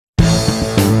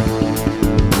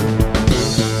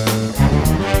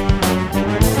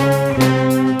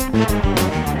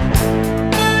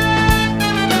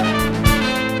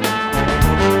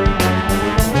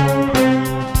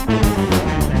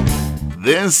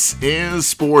This is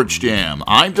Sports Jam.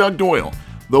 I'm Doug Doyle.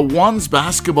 The Ones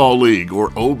Basketball League, or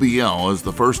OBL, is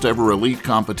the first ever elite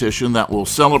competition that will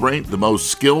celebrate the most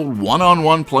skilled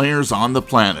one-on-one players on the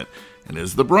planet and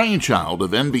is the brainchild of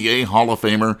NBA Hall of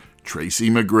Famer Tracy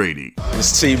McGrady.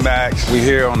 It's T-Mac. We're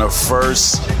here on the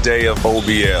first day of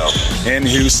OBL in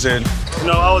Houston. You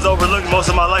know, I was overlooked most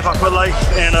of my life, I feel like,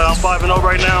 and I'm 5-0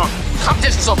 right now.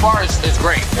 Competition so far is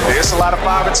great. There's a lot of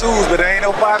 5-2s, but there ain't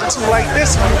no 5-2 like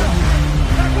this one.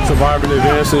 Surviving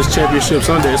advances, championship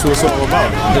Sunday, that's what it's all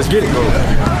about. Let's get it, go.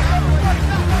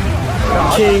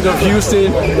 King of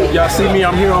Houston, y'all see me,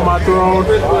 I'm here on my throne.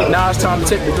 Now it's time to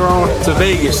take the throne to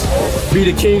Vegas.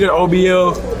 Be the king of the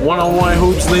OBL, one-on-one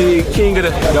hoops league, king of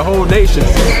the whole nation.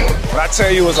 When I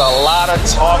tell you, it was a lot of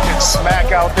talking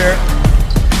smack out there.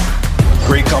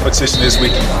 Great competition this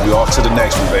week. We off to the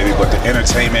next one, baby, but the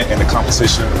entertainment and the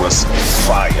competition was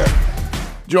fire.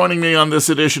 Joining me on this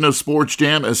edition of Sports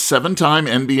Jam is seven-time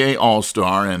NBA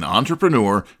All-Star and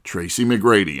entrepreneur Tracy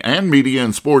McGrady and media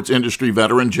and sports industry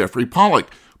veteran Jeffrey Pollack.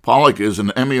 Pollack is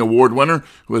an Emmy Award winner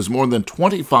who has more than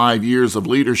 25 years of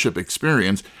leadership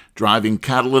experience driving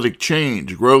catalytic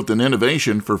change, growth, and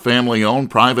innovation for family-owned,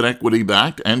 private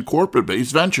equity-backed, and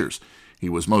corporate-based ventures. He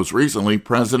was most recently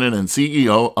president and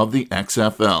CEO of the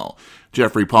XFL.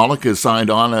 Jeffrey Pollack is signed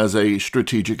on as a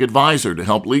strategic advisor to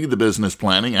help lead the business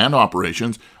planning and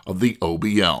operations of the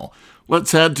OBL.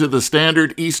 Let's head to the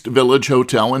Standard East Village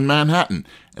Hotel in Manhattan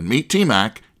and meet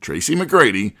T-Mac, Tracy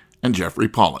McGrady, and Jeffrey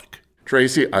Pollack.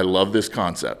 Tracy, I love this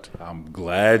concept. I'm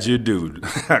glad you do,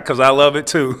 because I love it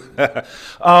too.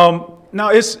 No,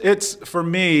 it's for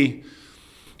me,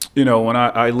 you know, when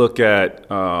I look at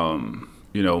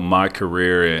my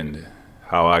career and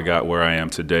how I got where I am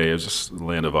today, it was just a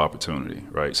land of opportunity,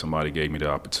 right? Somebody gave me the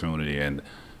opportunity, and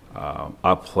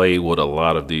I played with a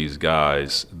lot of these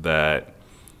guys that,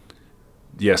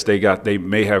 yes, they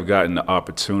may have gotten the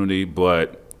opportunity,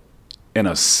 but in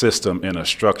a system, in a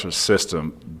structured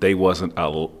system, they wasn't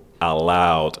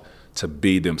allowed to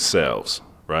be themselves,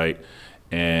 right?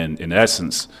 And in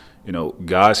essence, you know,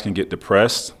 guys can get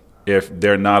depressed if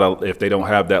they don't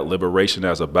have that liberation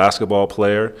as a basketball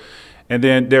player, and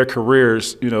then their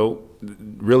careers, you know,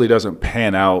 really doesn't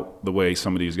pan out the way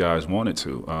some of these guys wanted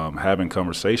to. Having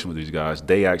conversation with these guys,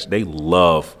 they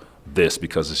love this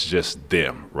because it's just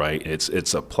them, right?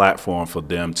 It's a platform for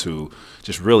them to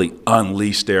just really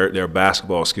unleash their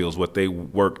basketball skills, what they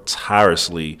work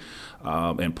tirelessly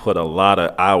and put a lot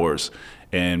of hours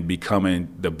in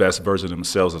becoming the best version of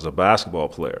themselves as a basketball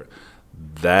player.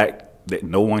 That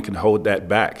no one can hold that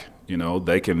back. You know,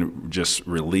 they can just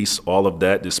release all of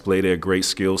that, display their great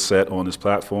skill set on this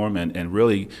platform and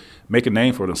really make a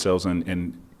name for themselves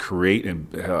and create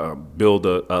and build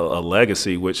a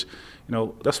legacy, which, you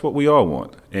know, that's what we all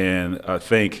want. And I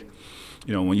think,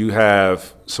 you know, when you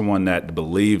have someone that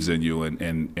believes in you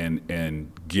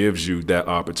and gives you that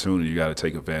opportunity, you got to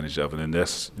take advantage of it. And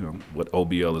that's, you know, what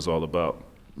OBL is all about.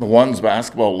 The Ones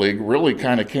Basketball League really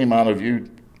kind of came out of you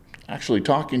actually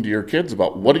talking to your kids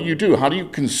about what do you do? How do you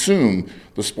consume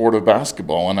the sport of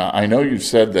basketball? And I know you've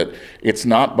said that it's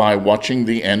not by watching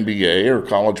the NBA or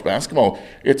college basketball.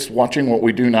 It's watching what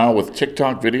we do now with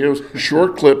TikTok videos,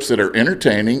 short clips that are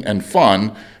entertaining and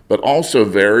fun, but also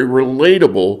very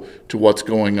relatable to what's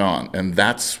going on. And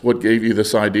that's what gave you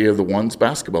this idea of the Ones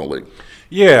Basketball League.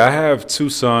 Yeah, I have two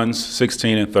sons,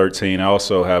 16 and 13. I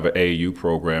also have an AAU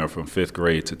program from 5th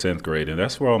grade to 10th grade, and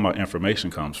that's where all my information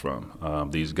comes from.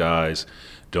 These guys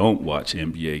don't watch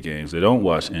NBA games. They don't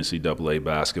watch NCAA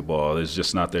basketball. It's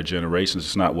just not their generation.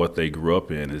 It's not what they grew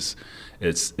up in.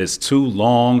 It's too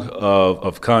long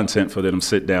of content for them to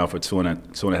sit down for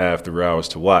 2.5, 3 hours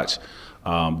to watch.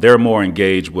 They're more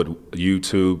engaged with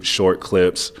YouTube, short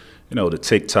clips, you know, the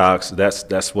TikToks.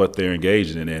 That's what they're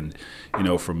engaged in. And, you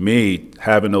know, for me,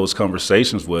 having those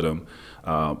conversations with them,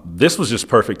 this was just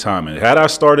perfect timing. Had I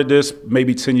started this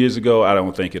maybe 10 years ago, I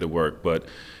don't think it would work. But,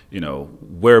 you know,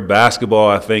 where basketball,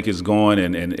 I think, is going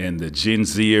and the Gen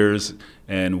Zers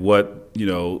and what, you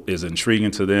know, is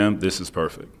intriguing to them, this is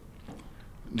perfect.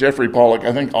 Jeffrey Pollack,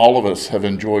 I think all of us have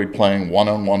enjoyed playing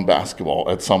one-on-one basketball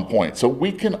at some point. So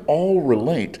we can all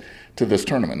relate to this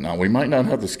tournament. Now, we might not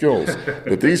have the skills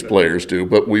that these players do,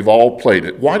 but we've all played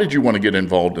it. Why did you want to get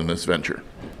involved in this venture?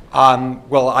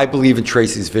 Well, I believe in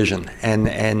Tracy's vision,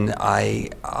 and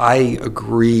I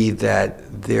agree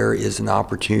that there is an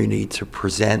opportunity to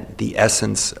present the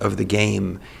essence of the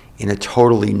game in a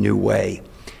totally new way.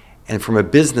 And from a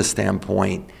business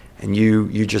standpoint, and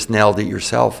you just nailed it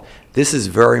yourself, this is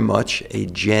very much a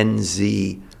Gen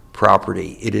Z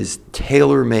property. It is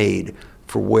tailor-made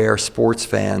for where sports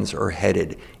fans are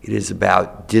headed. It is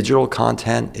about digital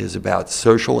content, it is about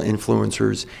social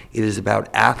influencers, it is about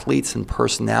athletes and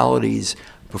personalities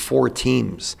before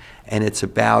teams, and it's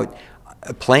about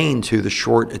playing to the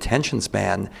short attention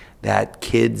span that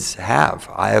kids have.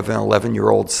 I have an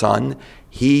 11-year-old son.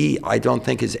 He, I don't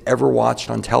think, has ever watched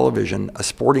on television a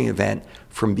sporting event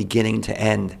from beginning to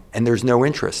end, and there's no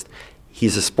interest.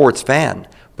 He's a sports fan,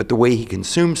 but the way he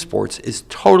consumes sports is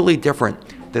totally different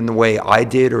than the way I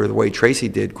did or the way Tracy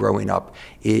did growing up.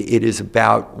 It is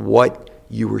about what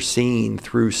you were seeing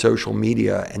through social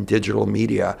media and digital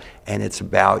media, and it's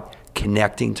about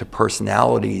connecting to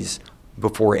personalities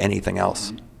before anything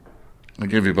else. I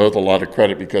give you both a lot of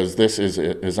credit because this is,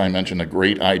 as I mentioned, a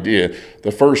great idea.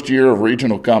 The first year of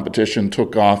regional competition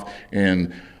took off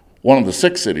in one of the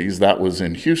 6 cities. That was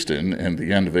in Houston in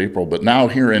the end of April. But now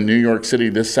here in New York City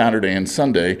this Saturday and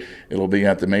Sunday, it'll be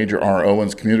at the Major R.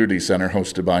 Owens Community Center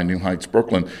hosted by New Heights,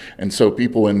 Brooklyn. And so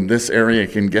people in this area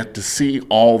can get to see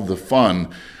all the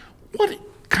fun. What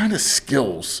kind of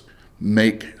skills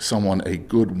make someone a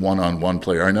good one-on-one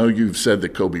player? I know you've said that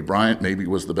Kobe Bryant maybe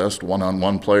was the best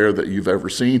one-on-one player that you've ever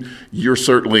seen. You're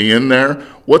certainly in there.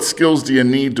 What skills do you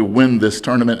need to win this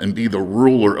tournament and be the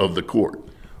ruler of the court?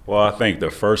 Well, I think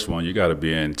the first one, you got to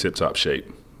be in tip-top shape.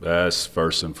 That's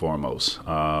first and foremost.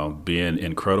 Be in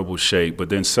incredible shape. But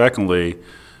then secondly,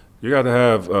 you got to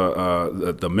have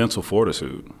the mental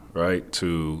fortitude, right,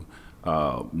 to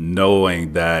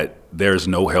knowing that there's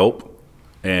no help.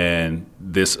 And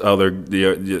this other,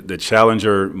 the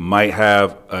challenger might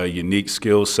have a unique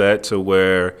skill set to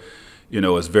where,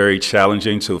 it's very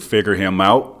challenging to figure him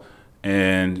out,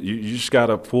 and you just got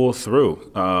to pull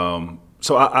through.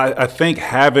 So I think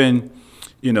having,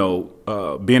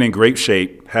 being in great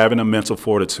shape, having a mental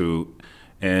fortitude,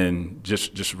 and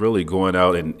just really going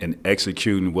out and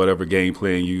executing whatever game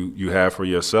plan you have for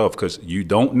yourself, because you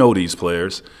don't know these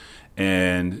players.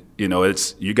 And,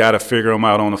 you got to figure them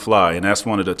out on the fly. And that's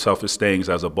one of the toughest things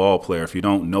as a ball player. If you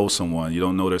don't know someone, you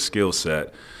don't know their skill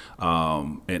set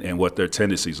and what their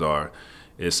tendencies are,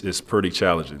 it's pretty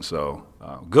challenging. So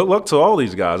good luck to all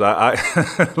these guys. I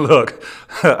look,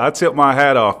 I tip my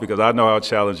hat off because I know how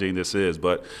challenging this is.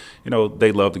 But,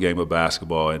 they love the game of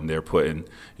basketball, and they're putting,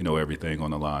 everything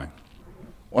on the line.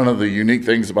 One of the unique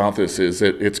things about this is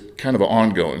that it's kind of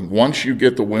ongoing. Once you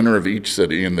get the winner of each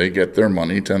city and they get their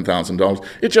money, $10,000,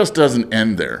 it just doesn't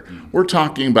end there. We're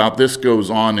talking about this goes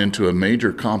on into a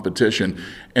major competition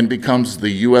and becomes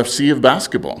the UFC of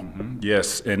basketball. Mm-hmm.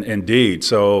 Yes, and indeed.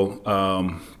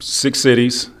 So 6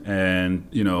 cities, and,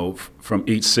 from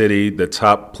each city, the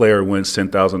top player wins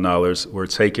 $10,000. We're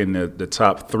taking the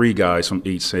top 3 guys from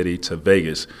each city to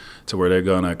Vegas, to where they're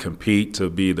going to compete to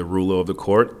be the ruler of the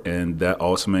court, and that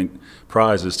ultimate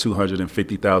prize is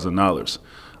 $250,000.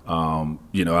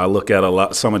 I look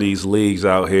at some of these leagues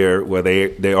out here where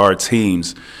they are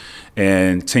teams,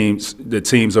 and the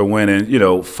teams are winning,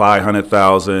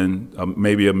 $500,000,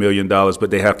 maybe $1 million, but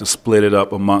they have to split it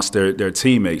up amongst their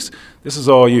teammates. This is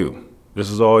all you. This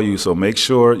is all you. So make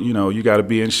sure, you got to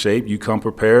be in shape. You come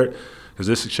prepared, because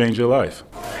this will change your life.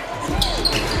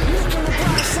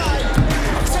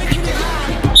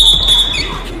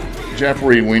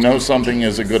 Jeffrey, we know something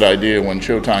is a good idea when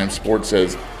Showtime Sports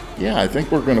says, yeah, I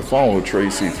think we're going to follow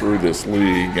Tracy through this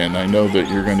league, and I know that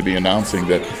you're going to be announcing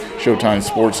that Showtime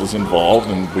Sports is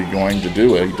involved and we're going to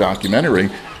do a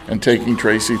documentary and taking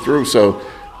Tracy through. So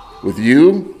with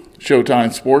you,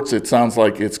 Showtime Sports, it sounds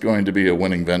like it's going to be a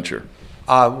winning venture.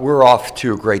 We're off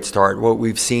to a great start. What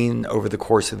we've seen over the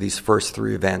course of these first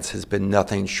 3 events has been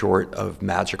nothing short of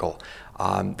magical.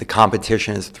 The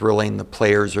competition is thrilling. The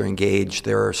players are engaged.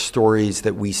 There are stories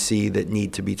that we see that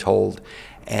need to be told.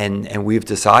 And we've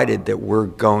decided that we're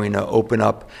going to open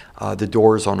up the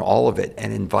doors on all of it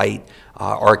and invite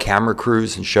our camera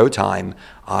crews and Showtime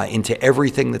into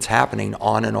everything that's happening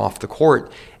on and off the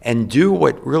court, and do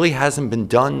what really hasn't been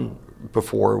done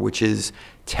before, which is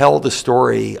tell the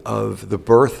story of the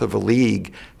birth of a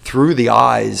league through the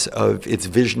eyes of its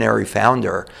visionary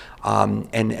founder.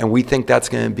 And we think that's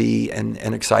going to be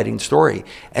an exciting story.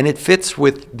 And it fits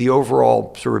with the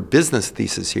overall sort of business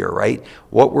thesis here, right?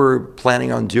 What we're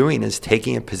planning on doing is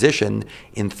taking a position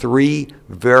in 3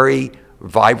 very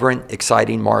vibrant,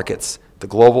 exciting markets: the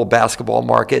global basketball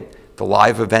market, the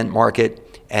live event market,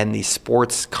 and the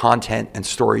sports content and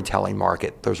storytelling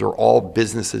market. Those are all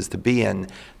businesses to be in.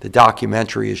 The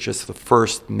documentary is just the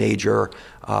first major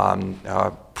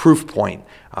proof point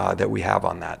that we have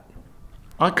on that.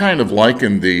 I kind of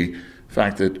liken the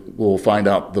fact that we'll find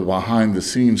out the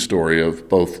behind-the-scenes story of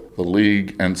both the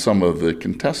league and some of the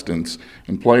contestants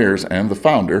and players and the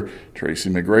founder, Tracy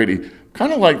McGrady.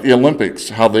 kind of like the Olympics,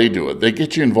 how they do it. They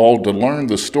get you involved to learn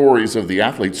the stories of the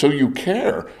athletes so you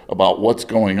care about what's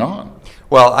going on.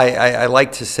 Well, I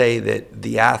like to say that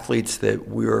the athletes that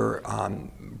we're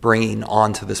bringing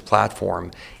onto this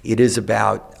platform, it is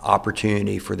about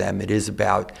opportunity for them. It is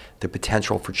about the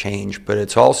potential for change, but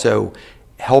it's also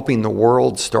helping the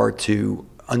world start to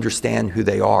understand who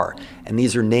they are. And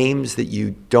these are names that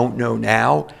you don't know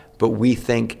now, but we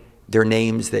think they're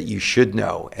names that you should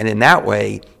know. And in that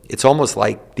way, it's almost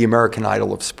like the American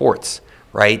Idol of sports,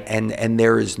 right? And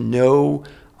there is no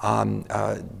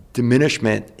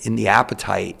diminishment in the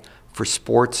appetite for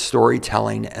sports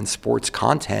storytelling and sports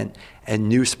content and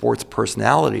new sports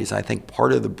personalities. I think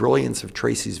part of the brilliance of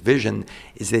Tracy's vision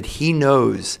is that he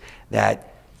knows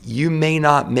that you may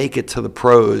not make it to the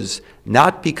pros,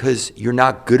 not because you're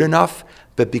not good enough,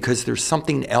 but because there's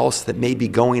something else that may be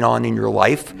going on in your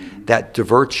life that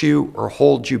diverts you or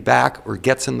holds you back or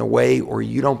gets in the way or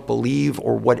you don't believe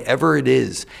or whatever it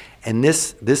is. And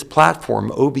this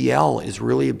platform, OBL, is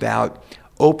really about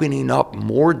opening up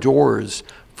more doors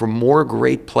for more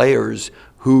great players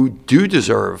who do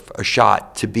deserve a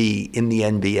shot to be in the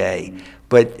NBA.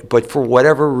 But for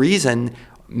whatever reason,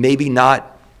 maybe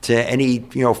not to any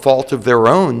fault of their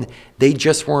own, they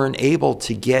just weren't able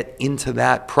to get into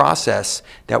that process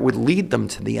that would lead them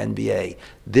to the NBA.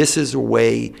 This is a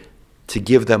way to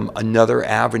give them another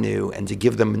avenue and to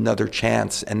give them another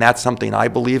chance, and that's something I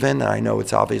believe in, and I know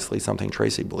it's obviously something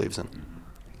Tracy believes in.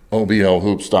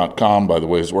 OBLHoops.com, by the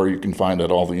way, is where you can find out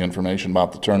all the information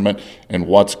about the tournament and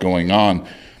what's going on.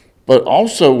 But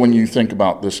also when you think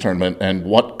about this tournament and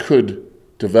what could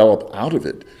develop out of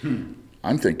it,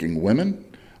 I'm thinking women,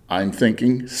 I'm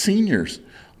thinking seniors.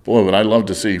 Boy, would I love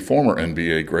to see former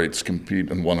NBA greats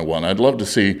compete in 101. I'd love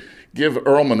to give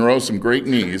Earl Monroe some great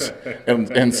knees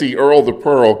and see Earl the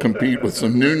Pearl compete with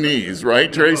some new knees,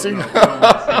 right, Tracy?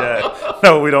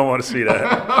 No, we don't want to see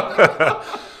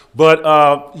that. But,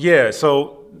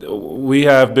 so we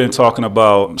have been talking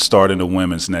about starting the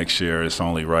women's next year. It's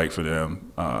only right for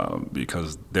them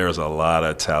because there's a lot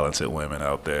of talented women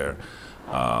out there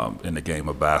in the game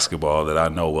of basketball that I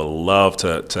know will love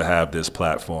to have this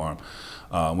platform.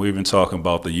 We've been talking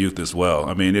about the youth as well.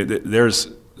 I mean, there's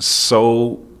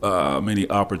so many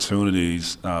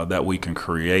opportunities that we can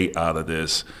create out of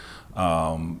this.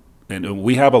 And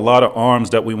we have a lot of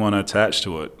arms that we want to attach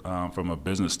to it from a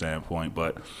business standpoint.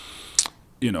 But,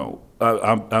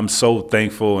 I'm so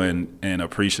thankful and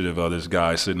appreciative of this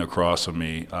guy sitting across from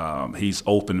me. He's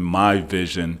opened my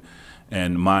vision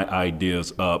and my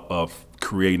ideas up of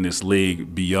creating this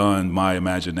league beyond my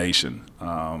imagination.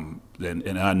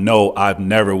 And I know I've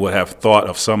never would have thought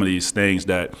of some of these things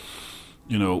that,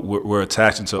 we're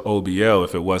attaching to OBL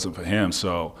if it wasn't for him.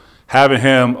 So having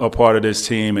him a part of this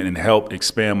team and help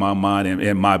expand my mind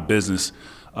and my business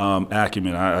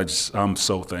acumen, I'm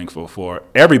so thankful for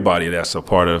everybody that's a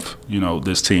part of,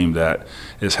 this team that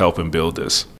is helping build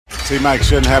this. T-Mac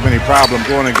shouldn't have any problem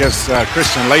going against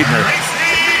Christian Laettner.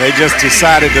 They just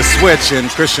decided to switch, and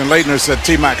Christian Laettner said,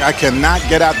 T-Mac, I cannot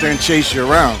get out there and chase you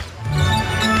around.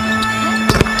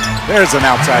 There's an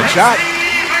outside shot.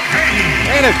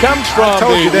 And it comes from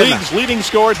the league's leading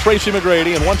scorer, Tracy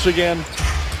McGrady, and once again,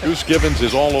 Goose Gibbons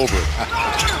is all over it.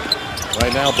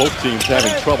 Right now, both teams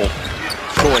having trouble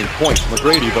scoring points.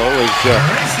 McGrady, though, is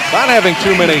not having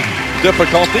too many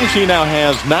difficulties. He now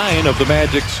has 9 of the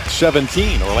Magic's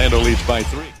 17. Orlando leads by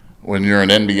 3. When you're an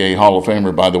NBA Hall of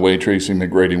Famer, by the way, Tracy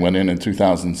McGrady went in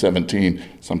 2017.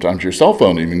 Sometimes your cell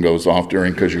phone even goes off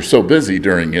because you're so busy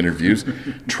during interviews.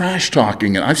 Trash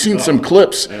talking. And I've seen some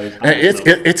clips.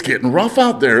 It's getting rough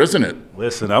out there, isn't it?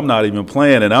 Listen, I'm not even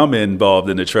playing, and I'm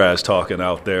involved in the trash talking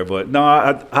out there. But no,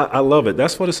 I love it.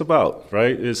 That's what it's about,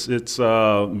 right? It's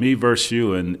me versus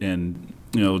you, and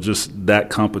just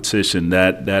that competition,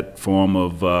 that form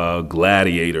of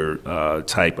gladiator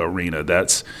type arena.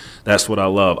 That's what I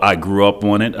love. I grew up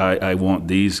on it. I want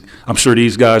these. I'm sure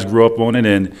these guys grew up on it,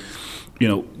 and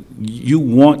you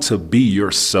want to be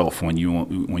yourself when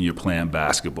you're playing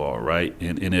basketball, right?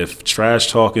 And if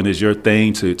trash talking is your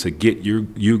thing to get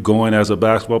you going as a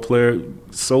basketball player,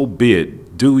 so be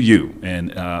it. Do you?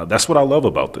 And that's what I love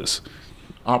about this.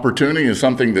 Opportunity is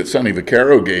something that Sonny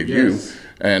Vaccaro gave you,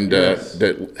 and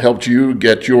that helped you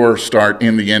get your start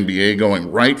in the NBA,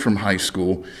 going right from high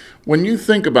school. When you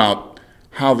think about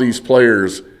how these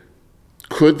players,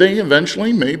 could they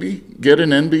eventually maybe get an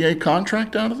NBA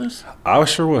contract out of this? I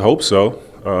sure would hope so.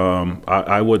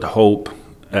 I would hope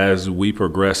as we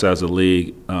progress as a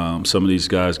league, some of these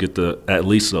guys get at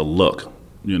least a look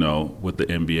with the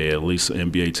NBA. At least the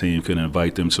NBA team can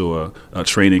invite them to a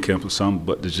training camp or something,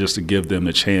 but just to give them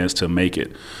the chance to make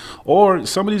it. Or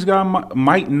some of these guys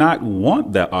might not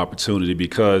want that opportunity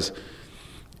because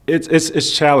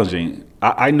it's challenging.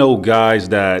 I know guys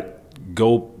that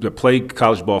play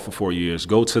college ball for 4 years,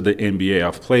 go to the NBA.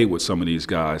 I've played with some of these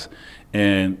guys,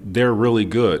 and they're really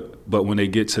good. But when they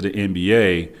get to the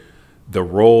NBA, the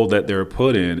role that they're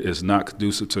put in is not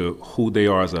conducive to who they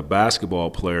are as a basketball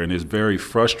player, and it's very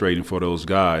frustrating for those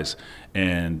guys.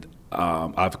 And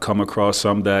I've come across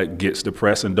some that gets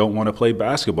depressed and don't want to play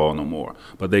basketball no more.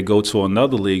 But they go to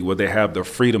another league where they have the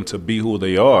freedom to be who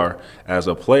they are as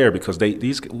a player because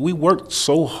we worked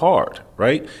so hard,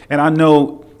 right? And I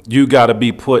know you got to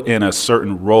be put in a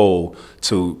certain role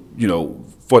to,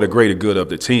 for the greater good of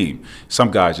the team.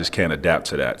 Some guys just can't adapt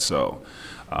to that. So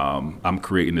I'm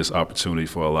creating this opportunity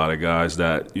for a lot of guys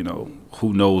that,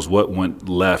 who knows what went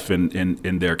left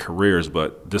in their careers,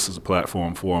 but this is a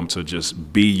platform for them to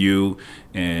just be you,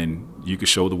 and you can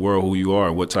show the world who you are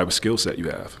and what type of skill set you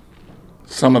have.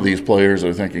 Some of these players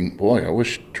are thinking, boy, I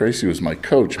wish Tracy was my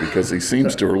coach because he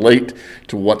seems to relate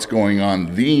to what's going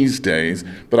on these days.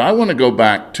 But I want to go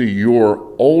back to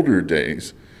your older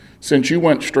days. Since you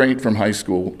went straight from high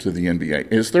school to the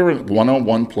NBA, is there a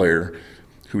one-on-one player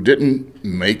who didn't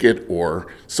make it, or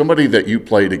somebody that you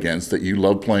played against that you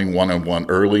loved playing one-on-one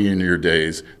early in your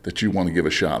days that you want to give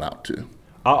a shout-out to?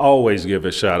 I always give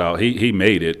a shout-out. He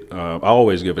made it. I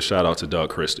always give a shout-out to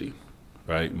Doug Christie,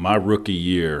 right? My rookie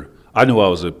year, I knew I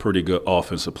was a pretty good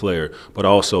offensive player, but I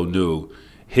also knew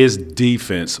his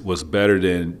defense was better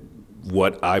than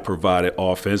what I provided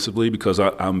offensively because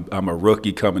I'm a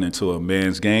rookie coming into a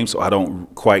man's game, so I don't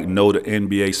quite know the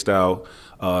NBA style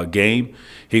game.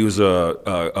 He was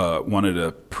one of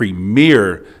the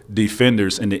premier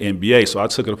defenders in the NBA, so I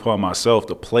took it upon myself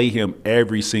to play him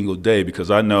every single day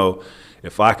because I know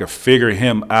if I could figure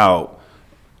him out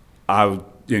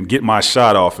and get my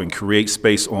shot off and create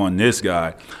space on this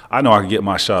guy, I know I can get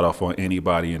my shot off on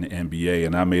anybody in the NBA,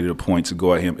 and I made it a point to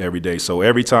go at him every day. So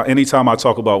anytime I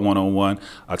talk about one-on-one,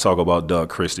 I talk about Doug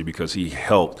Christie because he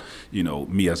helped,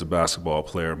 me as a basketball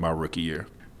player my rookie year.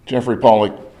 Jeffrey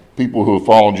Pollack, people who have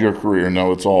followed your career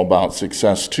know it's all about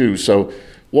success too. So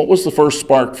what was the first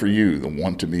spark for you, the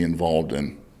want to be involved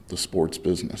in the sports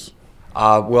business?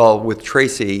 Well, with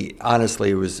Tracy,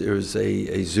 honestly, it was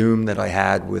a Zoom that I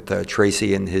had with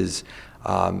Tracy and his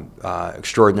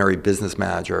extraordinary business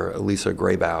manager, Elisa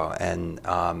Graybow,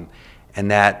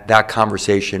 and that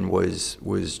conversation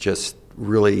was just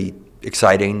really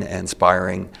exciting and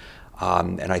inspiring,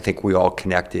 and I think we all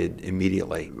connected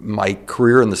immediately. My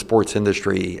career in the sports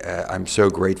industry, I'm so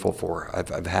grateful for.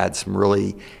 I've had some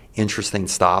really interesting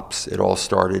stops. It all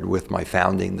started with my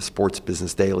founding the Sports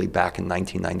Business Daily back in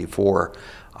 1994,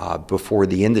 before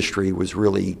the industry was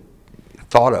really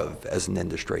thought of as an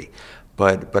industry.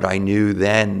 But I knew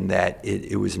then that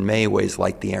it was in many ways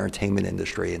like the entertainment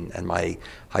industry, and my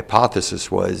hypothesis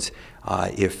was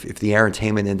if the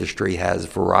entertainment industry has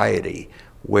variety,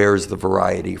 where's the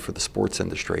variety for the sports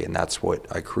industry? And that's what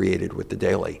I created with the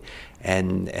Daily.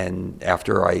 And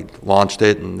after I launched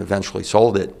it and eventually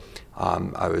sold it,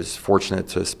 I was fortunate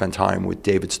to spend time with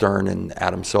David Stern and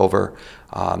Adam Silver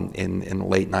in the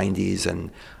late 90s,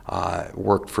 and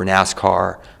worked for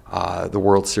NASCAR, the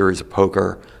World Series of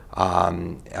Poker,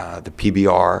 the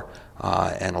PBR,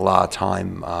 and a lot of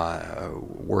time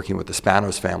working with the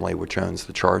Spanos family, which owns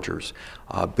the Chargers.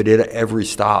 But at every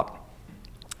stop,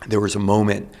 there was a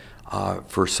moment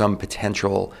for some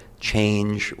potential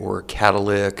change or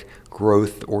catalytic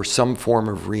growth or some form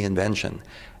of reinvention.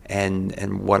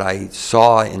 And what I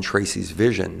saw in Tracy's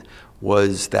vision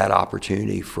was that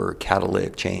opportunity for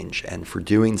catalytic change and for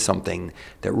doing something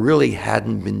that really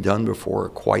hadn't been done before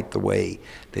quite the way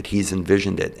that he's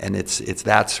envisioned it. And it's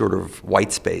that sort of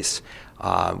white space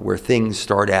where things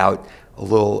start out a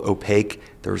little opaque.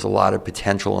 There's a lot of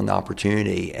potential and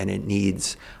opportunity, and it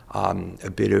needs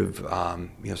a bit of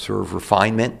sort of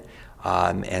refinement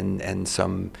and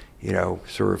some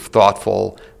sort of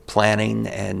thoughtful planning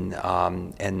and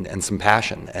some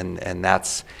passion, and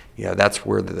that's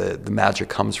where the magic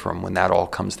comes from when that all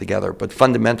comes together. But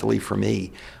fundamentally for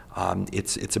me,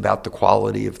 it's about the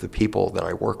quality of the people that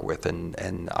I work with,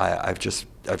 and I've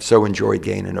so enjoyed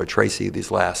getting to know Tracy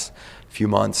these last few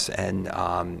months, and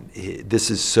this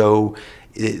is so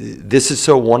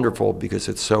wonderful because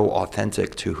it's so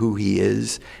authentic to who he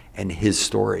is and his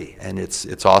story, and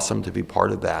it's awesome to be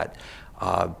part of that.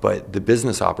 But the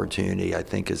business opportunity, I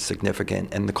think, is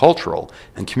significant, and the cultural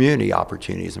and community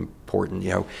opportunity is important.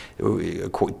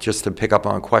 Just to pick up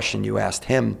on a question you asked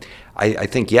him, I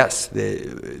think, yes,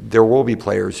 there will be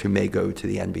players who may go to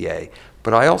the NBA.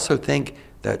 But I also think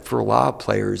that for a lot of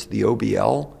players, the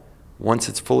OBL, once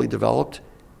it's fully developed,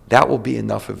 that will be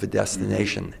enough of a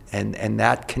destination. And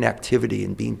that connectivity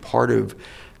and being part of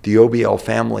the OBL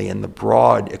family and the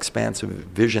broad, expansive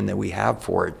vision that we have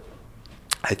for it,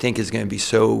 I think is going to be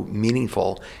so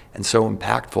meaningful and so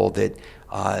impactful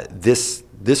that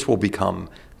this will become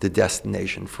the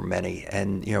destination for many.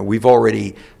 And we've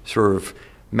already sort of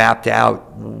mapped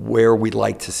out where we'd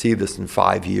like to see this in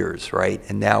 5 years, right?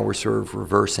 And now we're sort of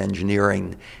reverse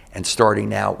engineering and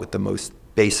starting out with the most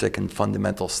basic and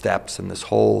fundamental steps. And this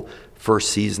whole first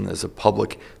season is a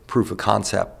public proof of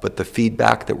concept. But the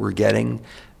feedback that we're getting,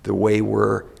 the way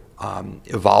we're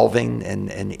evolving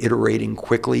and iterating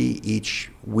quickly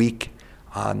each week,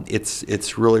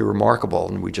 it's really remarkable,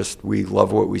 and we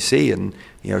love what we see, and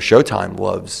Showtime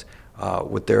loves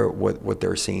what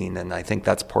they're seeing, and I think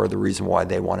that's part of the reason why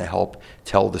they want to help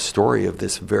tell the story of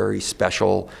this very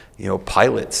special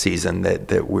pilot season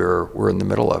that we're in the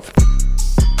middle of.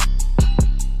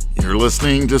 You're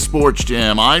listening to Sports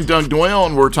Jam. I'm Doug Doyle,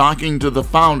 and we're talking to the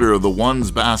founder of the Ones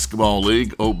Basketball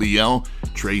League, OBL,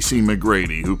 Tracy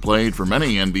McGrady, who played for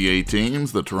many NBA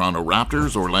teams, the Toronto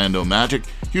Raptors, Orlando Magic,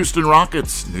 Houston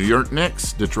Rockets, New York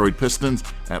Knicks, Detroit Pistons,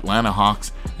 Atlanta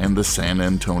Hawks, and the San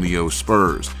Antonio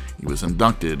Spurs. He was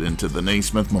inducted into the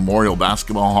Naismith Memorial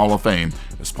Basketball Hall of Fame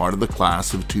as part of the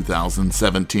class of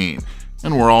 2017.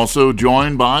 And we're also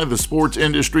joined by the sports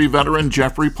industry veteran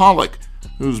Jeffrey Pollack,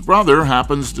 whose brother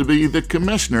happens to be the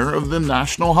commissioner of the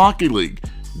National Hockey League,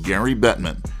 Gary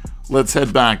Bettman. Let's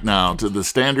head back now to the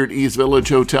Standard East Village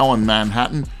Hotel in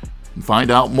Manhattan and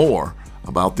find out more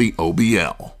about the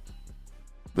OBL.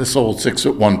 This old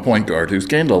 6'1" point guard who's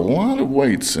gained a lot of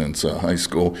weight since high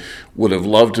school would have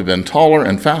loved to have been taller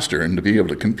and faster and to be able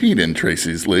to compete in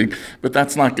Tracy's league, but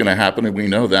that's not going to happen, and we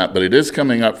know that. But it is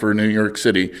coming up for New York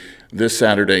City this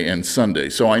Saturday and Sunday.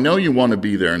 So I know you want to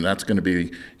be there, and that's going to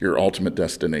be your ultimate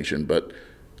destination. But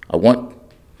I want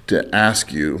to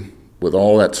ask you, with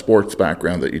all that sports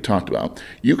background that you talked about,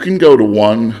 you can go to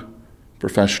one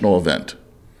professional event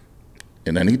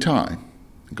in any time.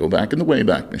 Go back in the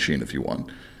Wayback Machine if you want.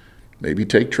 Maybe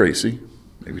take Tracy,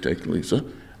 maybe take Lisa,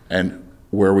 and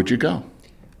where would you go?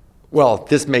 Well,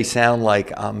 this may sound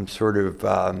like I'm sort of,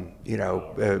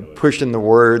 pushing the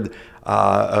word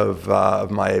of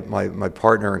my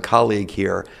partner and colleague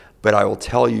here, but I will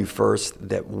tell you first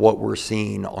that what we're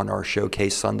seeing on our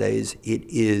Showcase Sundays, it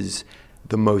is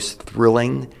the most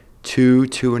thrilling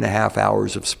 2.5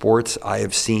 hours of sports I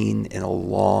have seen in a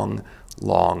long,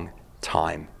 long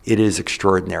time. It is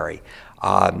extraordinary.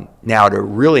 Now, to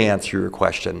really answer your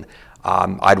question,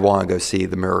 I'd want to go see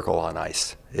the Miracle on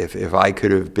Ice. If I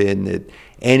could have been at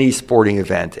any sporting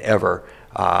event ever,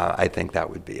 I think that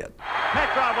would be it.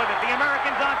 Petrov with it. The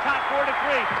Americans on top,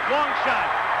 4-3. Long shot.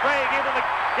 Craig able to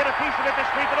get a piece of it to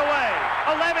sweep it away.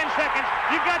 11 seconds.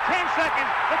 You've got 10 seconds.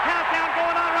 The countdown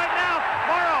going on right now.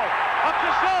 Morrow up to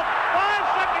Schultz.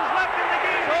 5 seconds left in the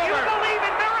game. Do you believe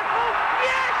in miracles?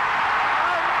 Yes!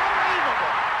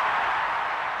 Unbelievable.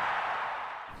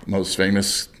 Most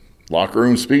famous locker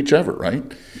room speech ever, right?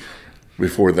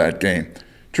 Before that game.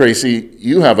 Tracy,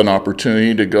 you have an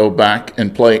opportunity to go back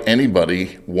and play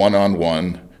anybody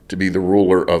one-on-one to be the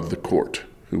ruler of the court.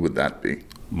 Who would that be?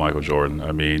 Michael Jordan.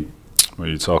 I mean, when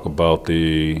you talk about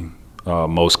the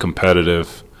most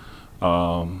competitive,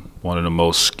 one of the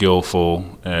most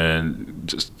skillful, and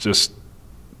just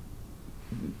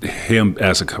him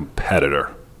as a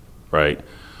competitor, right?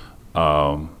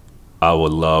 I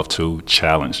would love to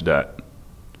challenge that.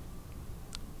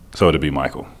 So it'd be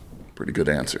Michael. Pretty good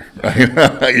answer.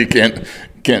 You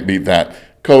can't beat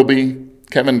that. Kobe,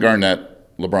 Kevin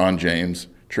Garnett, LeBron James,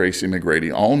 Tracy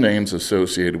McGrady, all names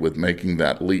associated with making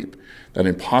that leap, that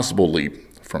impossible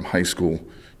leap from high school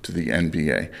to the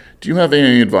NBA. Do you have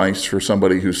any advice for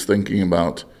somebody who's thinking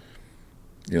about,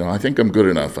 I think I'm good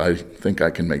enough. I think I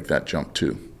can make that jump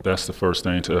too? That's the first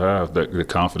thing to have, the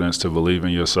confidence to believe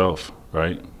in yourself,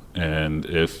 right? And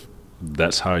if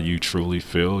that's how you truly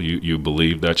feel, you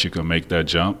believe that you can make that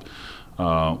jump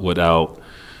without,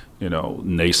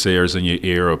 naysayers in your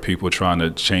ear or people trying to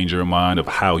change your mind of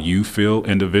how you feel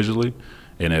individually.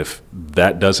 And if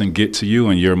that doesn't get to you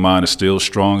and your mind is still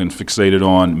strong and fixated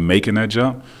on making that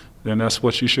jump, then that's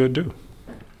what you should do.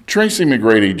 Tracy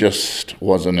McGrady just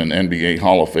wasn't an NBA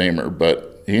Hall of Famer,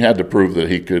 but he had to prove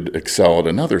that he could excel at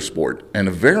another sport, and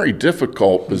a very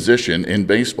difficult position in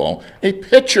baseball, a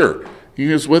pitcher. He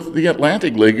was with the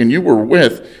Atlantic League, and you were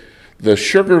with the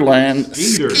Sugarland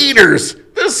Skeeters.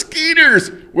 The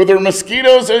Skeeters. Were there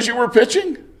mosquitoes as you were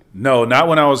pitching? No, not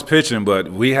when I was pitching,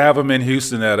 but we have them in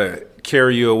Houston that'll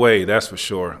carry you away, that's for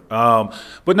sure.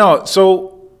 But no,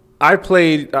 so I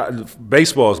played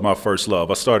baseball is my first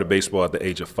love. I started baseball at the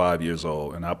age of 5 years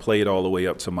old, and I played all the way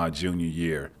up to my junior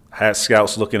year. Had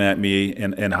scouts looking at me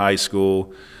in high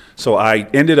school. So I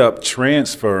ended up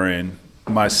transferring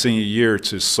my senior year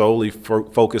to solely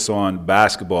focus on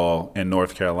basketball in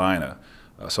North Carolina.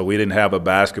 So we didn't have a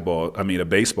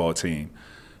baseball team.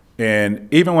 And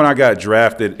even when I got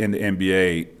drafted in the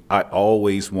NBA, I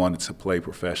always wanted to play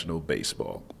professional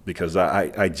baseball because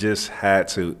I just had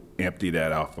to empty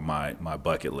that off of my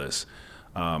bucket list.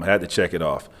 I had to check it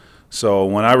off. So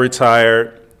when I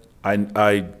retired,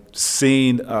 I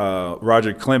seen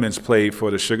Roger Clemens play for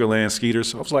the Sugarland Skeeters.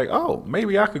 So I was like, oh,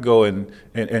 maybe I could go and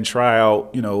try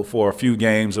out, for a few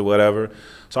games or whatever.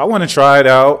 So I went and tried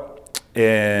out,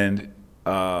 and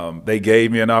they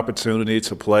gave me an opportunity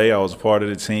to play. I was a part of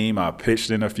the team. I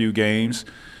pitched in a few games.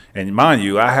 And mind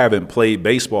you, I haven't played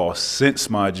baseball since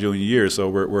my junior year. So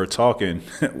we're talking,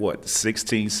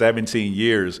 16, 17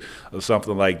 years or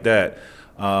something like that.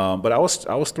 But I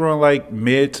was throwing like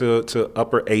mid to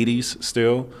upper 80s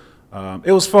still.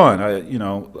 It was fun.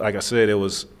 Like I said, it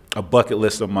was a bucket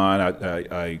list of mine.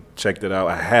 I checked it out.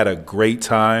 I had a great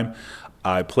time.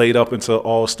 I played up until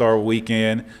All-Star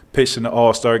weekend, pitched in the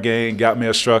All-Star game, got me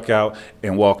a strikeout,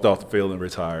 and walked off the field and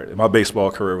retired. And my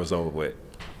baseball career was over with.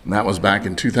 And that was back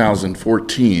in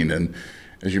 2014. And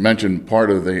as you mentioned, part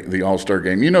of the All-Star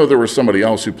game, there was somebody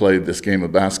else who played this game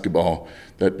of basketball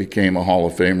that became a Hall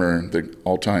of Famer, the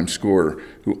all-time scorer,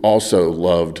 who also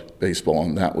loved baseball,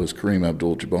 and that was Kareem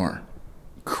Abdul-Jabbar.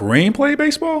 Kareem played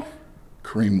baseball?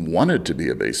 Kareem wanted to be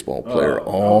a baseball player.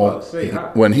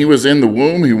 When he was in the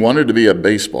womb, he wanted to be a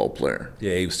baseball player.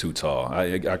 Yeah, he was too tall.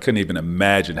 I couldn't even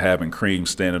imagine having Kareem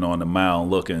standing on the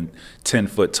mound looking 10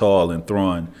 foot tall and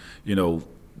throwing,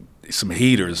 some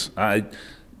heaters. I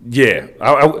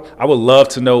would love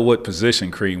to know what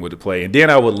position Kareem would play. And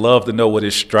then I would love to know what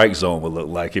his strike zone would look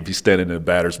like if he's standing in the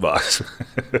batter's box.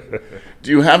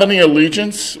 Do you have any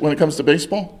allegiance when it comes to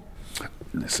baseball?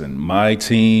 Listen, my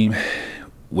team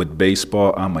with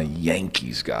baseball, I'm a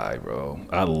Yankees guy, bro.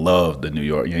 I love the New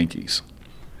York Yankees.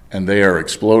 And they are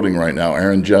exploding right now.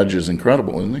 Aaron Judge is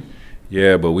incredible, isn't he?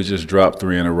 Yeah, but we just dropped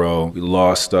 3 in a row. We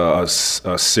lost a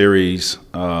series.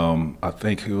 I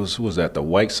think who was that? The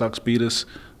White Sox beat us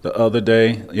the other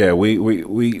day. Yeah,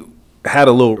 we had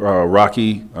a little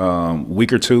rocky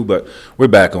week or two, but we're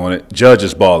back on it. Judge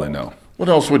is balling, though. What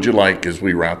else would you like as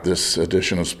we wrap this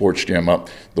edition of Sports Jam up?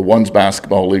 The Ones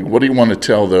Basketball League, what do you want to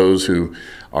tell those who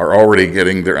are already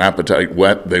getting their appetite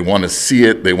whet? They want to see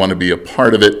it. They want to be a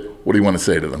part of it. What do you want to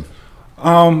say to them?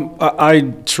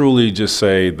 I truly just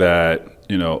say that,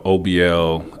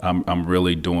 OBL, I'm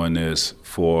really doing this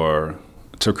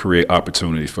to create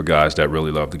opportunities for guys that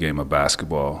really love the game of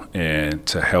basketball and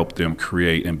to help them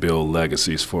create and build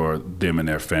legacies for them and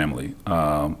their family.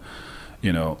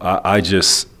 I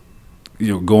just,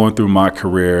 going through my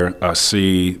career, I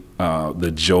see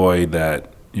the joy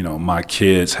that, my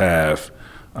kids have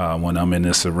when I'm in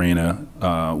this arena.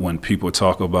 When people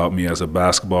talk about me as a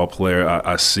basketball player,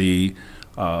 I see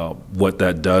what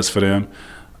that does for them.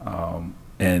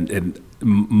 And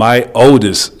my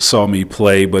oldest saw me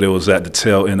play, but it was at the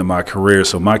tail end of my career,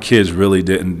 so my kids really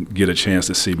didn't get a chance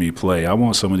to see me play. I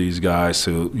want some of these guys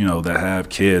to, that have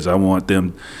kids, I want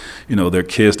them, their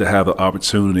kids to have the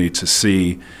opportunity to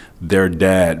see their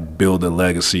dad build a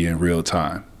legacy in real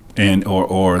time, and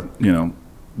or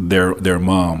their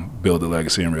mom build a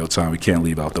legacy in real time. We can't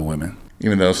leave out the women.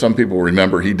 Even though some people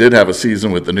remember he did have a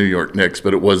season with the New York Knicks,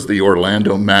 but it was the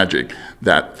Orlando Magic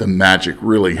that the magic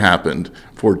really happened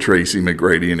for Tracy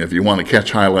McGrady. And if you want to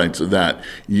catch highlights of that,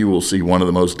 you will see one of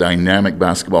the most dynamic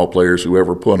basketball players who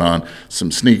ever put on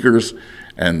some sneakers,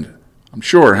 and I'm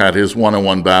sure had his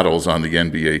one-on-one battles on the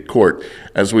NBA court.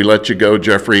 As we let you go,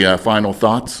 Jeffrey, final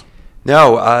thoughts?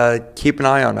 No, keep an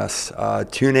eye on us.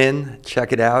 Tune in,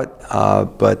 check it out.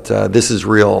 But this is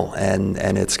real, and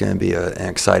it's going to be an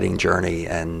exciting journey,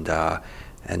 and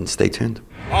stay tuned.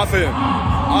 Off him.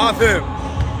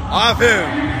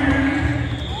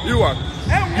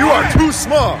 You are too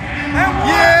small.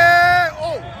 Yeah.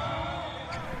 Oh.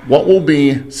 What will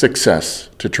be success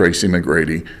to Tracy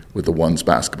McGrady with the Ones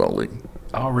Basketball League?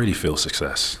 I already feel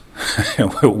success.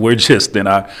 We're just in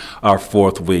our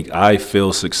 4th week. I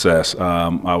feel success.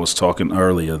 I was talking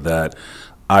earlier that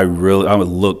I would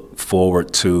look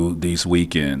forward to these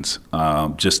weekends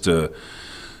just to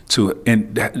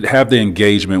have the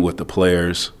engagement with the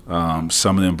players.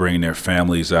 Some of them bringing their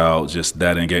families out, just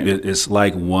that engagement. It's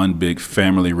like one big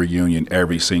family reunion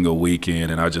every single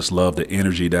weekend, and I just love the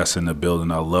energy that's in the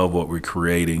building. I love what we're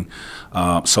creating.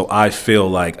 So I feel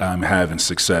like I'm having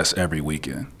success every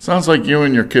weekend. Sounds like you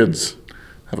and your kids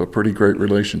have a pretty great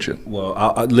relationship. Well,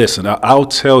 I'll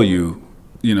tell you,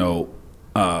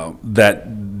 that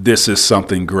this is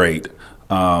something great.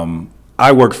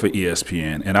 I work for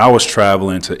ESPN, and I was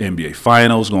traveling to NBA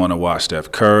Finals, going to watch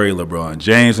Steph Curry, LeBron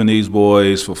James, and these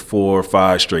boys for 4 or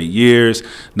 5 straight years.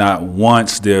 Not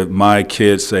once did my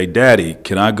kids say, "Daddy,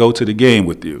 can I go to the game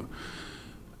with you?"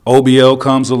 OBL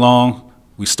comes along.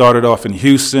 We started off in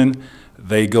Houston.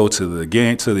 They go to the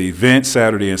game, to the event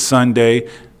Saturday and Sunday.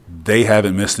 They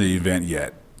haven't missed an event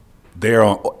yet. They're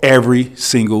on every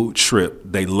single trip.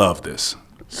 They love this.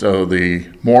 So the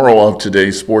moral of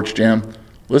today's Sports Jam: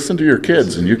 listen to your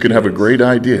kids, and you can have a great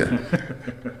idea.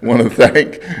 I want to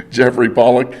thank Jeffrey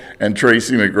Pollack and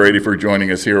Tracy McGrady for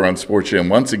joining us here on Sports Jam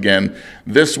once again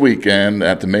this weekend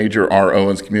at the major R.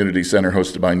 Owens Community Center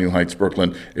hosted by New Heights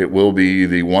Brooklyn. It will be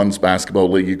the Ones Basketball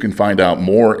League. You can find out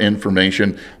more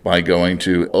information by going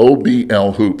to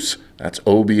OBL Hoops. That's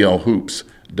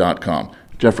OBLHoops.com.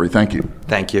 Jeffrey, thank you.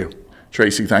 Thank you.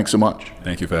 Tracy, thanks so much.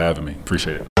 Thank you for having me.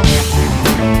 Appreciate it.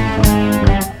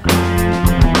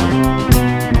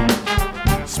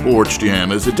 Sports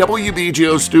Jam is a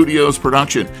WBGO Studios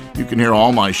production. You can hear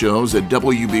all my shows at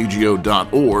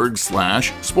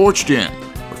wbgo.org/sportsjam.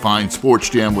 Or find Sports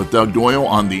Jam with Doug Doyle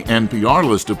on the NPR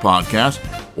list of podcasts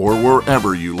or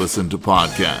wherever you listen to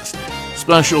podcasts.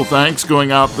 Special thanks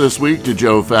going out this week to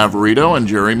Joe Favorito and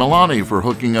Jerry Milani for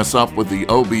hooking us up with the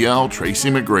OBL,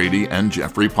 Tracy McGrady, and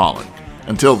Jeffrey Pollack.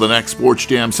 Until the next Sports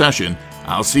Jam session,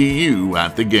 I'll see you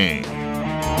at the game.